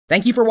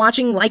Thank you for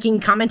watching,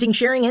 liking, commenting,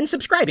 sharing, and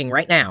subscribing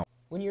right now.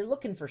 When you're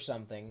looking for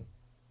something,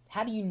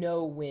 how do you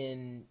know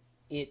when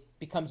it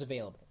becomes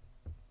available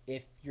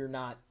if you're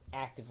not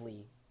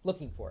actively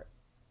looking for it?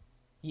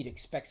 You'd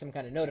expect some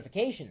kind of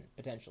notification,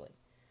 potentially.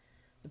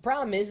 The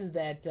problem is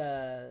that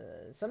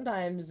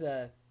sometimes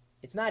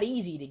it's not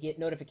easy to get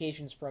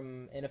notifications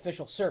from an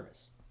official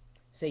service.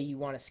 Say you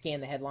want to scan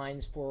the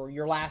headlines for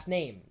your last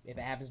name, if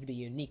it happens to be a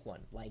unique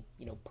one, like,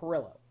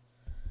 Pirillo.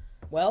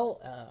 Well,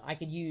 I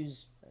could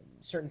use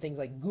certain things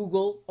like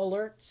Google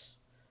alerts.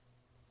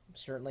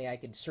 Certainly I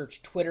could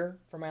search Twitter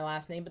for my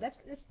last name, but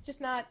that's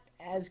just not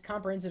as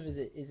comprehensive as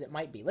it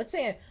might be. Let's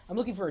say I'm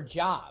looking for a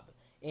job,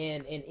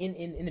 and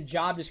in a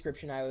job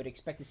description I would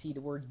expect to see the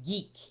word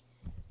geek.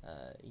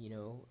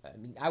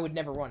 I would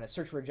never want to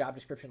search for a job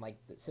description like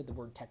that said the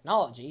word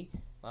technology.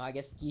 Well, I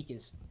guess geek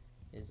is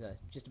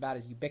just about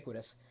as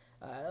ubiquitous.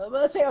 But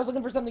let's say I was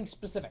looking for something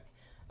specific.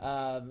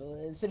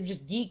 Instead of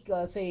just geek,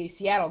 let's say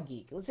Seattle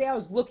geek. Let's say I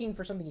was looking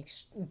for something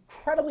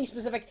incredibly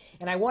specific,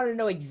 and I wanted to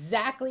know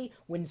exactly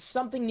when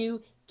something new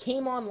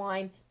came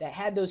online that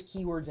had those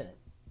keywords in it.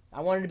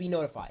 I wanted to be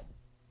notified.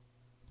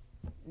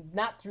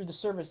 Not through the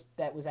service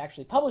that was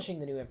actually publishing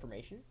the new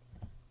information,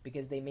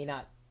 because they may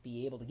not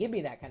be able to give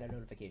me that kind of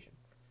notification.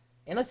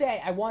 And let's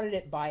say I wanted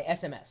it by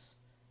SMS,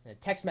 a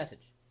text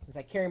message, since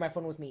I carry my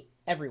phone with me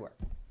everywhere.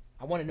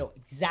 I want to know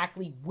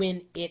exactly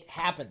when it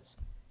happens.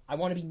 I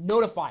want to be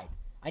notified.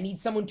 I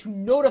need someone to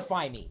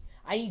notify me.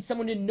 I need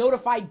someone to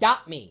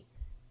notify.me.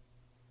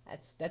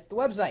 That's the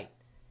website,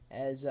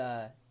 as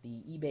the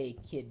eBay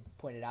kid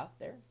pointed out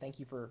there. Thank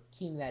you for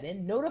keying that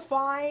in.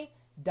 Notify.me.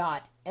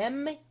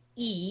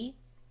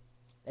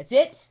 That's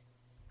it.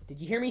 Did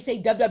you hear me say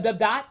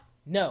www.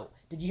 No.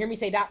 Did you hear me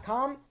say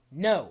 .com?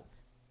 No.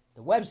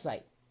 The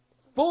website.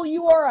 Full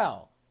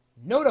URL.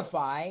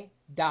 Notify.me.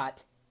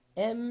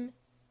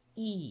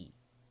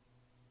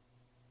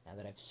 Now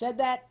that I've said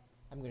that,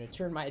 I'm going to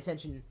turn my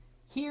attention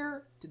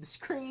here to the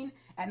screen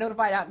at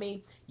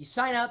notify.me. You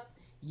sign up,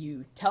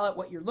 you tell it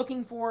what you're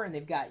looking for, and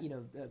they've got,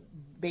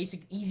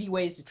 basic, easy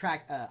ways to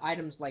track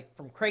items like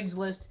from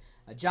Craigslist,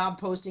 job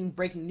posting,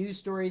 breaking news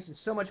stories, and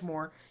so much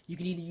more. You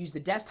could either use the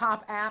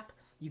desktop app,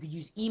 you could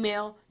use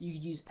email, you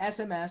could use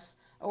SMS,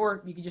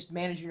 or you could just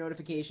manage your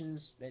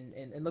notifications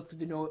and look for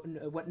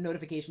what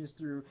notifications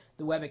through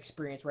the web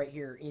experience right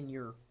here in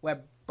your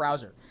web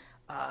browser.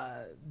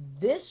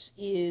 This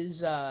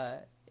is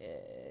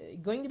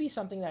going to be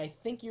something that I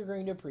think you're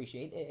going to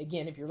appreciate.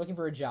 Again, if you're looking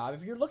for a job,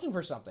 if you're looking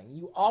for something,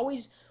 you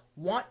always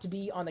want to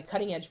be on the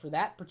cutting edge for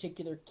that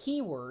particular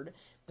keyword.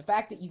 The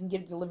fact that you can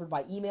get it delivered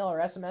by email or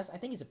SMS, I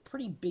think is a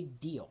pretty big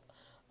deal.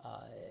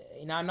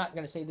 I'm not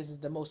going to say this is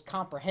the most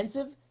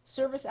comprehensive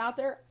service out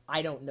there.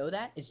 I don't know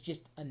that. It's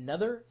just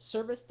another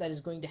service that is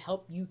going to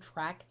help you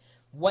track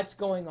what's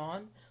going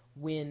on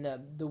when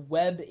the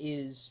web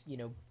is,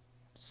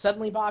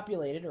 suddenly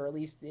populated, or at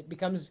least it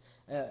becomes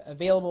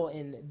available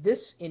in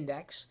this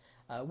index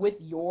with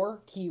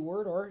your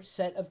keyword or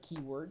set of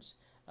keywords.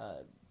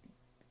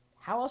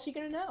 How else are you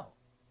going to know?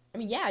 I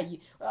mean, yeah,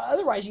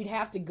 otherwise you'd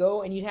have to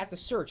go and you'd have to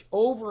search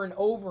over and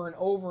over and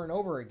over and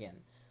over again.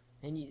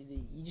 And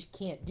you just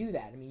can't do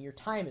that. I mean, your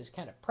time is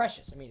kind of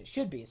precious. I mean, it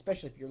should be,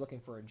 especially if you're looking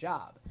for a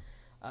job.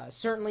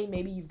 Certainly,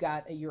 maybe you've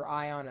got your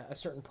eye on a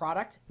certain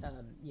product.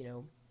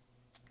 You're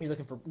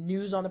looking for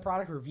news on the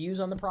product, reviews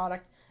on the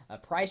product,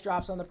 price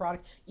drops on the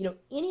product.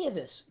 Any of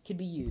this could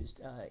be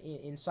used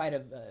inside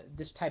of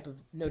this type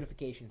of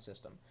notification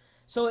system.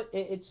 So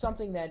it's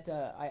something that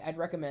I'd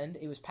recommend.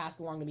 It was passed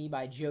along to me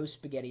by Joe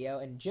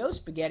Spaghettio. And Joe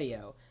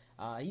Spaghettio,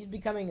 he's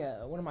becoming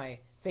one of my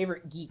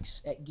favorite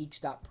geeks at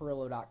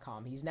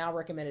geeks.pirillo.com. He's now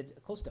recommended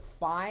close to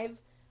 5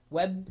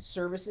 web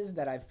services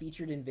that I've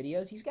featured in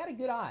videos. He's got a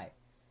good eye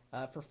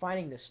for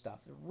finding this stuff.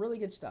 Really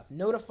good stuff.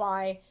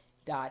 Notify.me.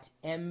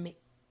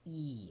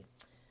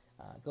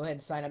 Go ahead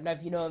and sign up. Now,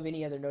 if you know of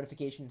any other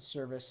notification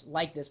service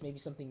like this, maybe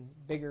something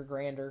bigger,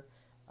 grander,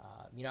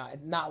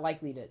 I'm not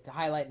likely to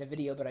highlight in a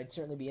video, but I'd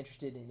certainly be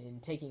interested in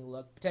taking a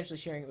look, potentially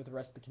sharing it with the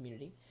rest of the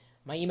community.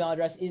 My email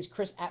address is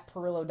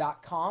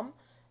chris@pirillo.com.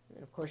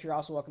 And, of course, you're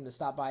also welcome to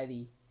stop by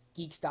the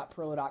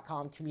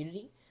geeks.pirillo.com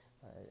community.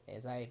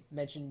 As I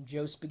mentioned,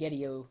 Joe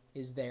Spaghettio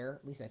is there.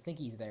 At least I think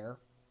he's there.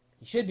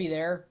 He should be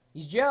there.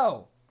 He's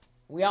Joe.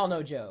 We all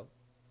know Joe,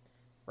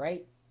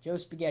 right? Joe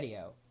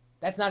Spaghettio.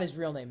 That's not his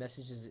real name. That's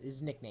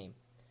his nickname.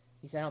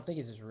 He said, I don't think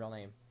it's his real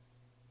name.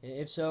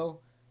 If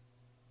so,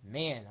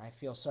 man, I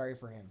feel sorry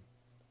for him.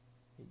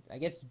 I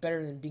guess it's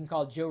better than being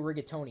called Joe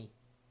Rigatoni.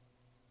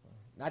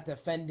 Not to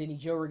offend any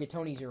Joe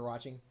Rigatonis you're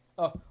watching.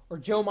 Oh, or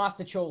Joe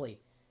Mastacholi.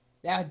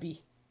 That would be...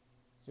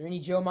 Is there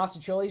any Joe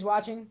Mastacholis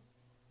watching?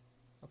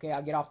 Okay,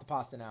 I'll get off the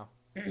pasta now.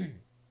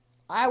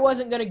 I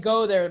wasn't going to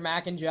go there,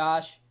 Mac and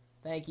Josh.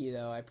 Thank you,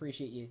 though. I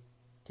appreciate you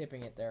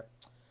tipping it there.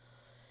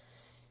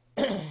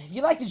 If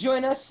you'd like to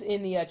join us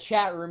in the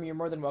chat room, you're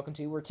more than welcome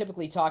to. We're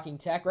typically talking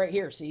tech right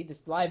here. See,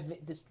 this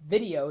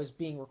video is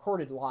being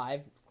recorded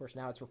live. Of course,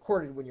 now it's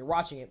recorded when you're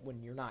watching it,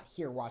 when you're not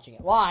here watching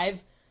it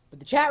live. But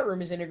the chat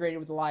room is integrated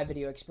with the live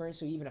video experience,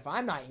 so even if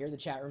I'm not here, the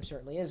chat room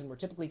certainly is. And we're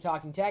typically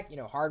talking tech,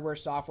 hardware,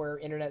 software,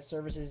 internet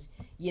services,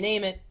 you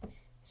name it.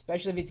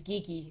 Especially if it's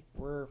geeky,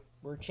 we're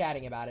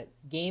chatting about it.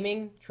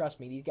 Gaming, trust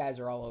me, these guys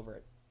are all over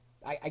it.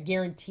 I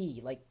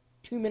guarantee, like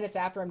 2 minutes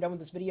after I'm done with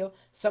this video,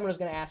 someone is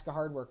going to ask a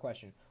hardware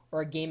question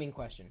or a gaming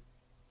question.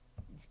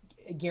 It's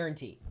a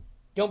guarantee.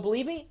 Don't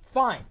believe me?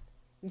 Fine.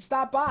 Then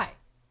stop by.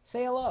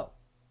 Say hello.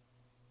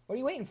 What are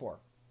you waiting for?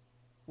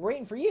 We're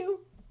waiting for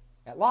you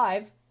at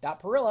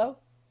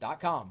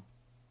live.pirillo.com.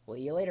 We'll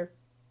see you later.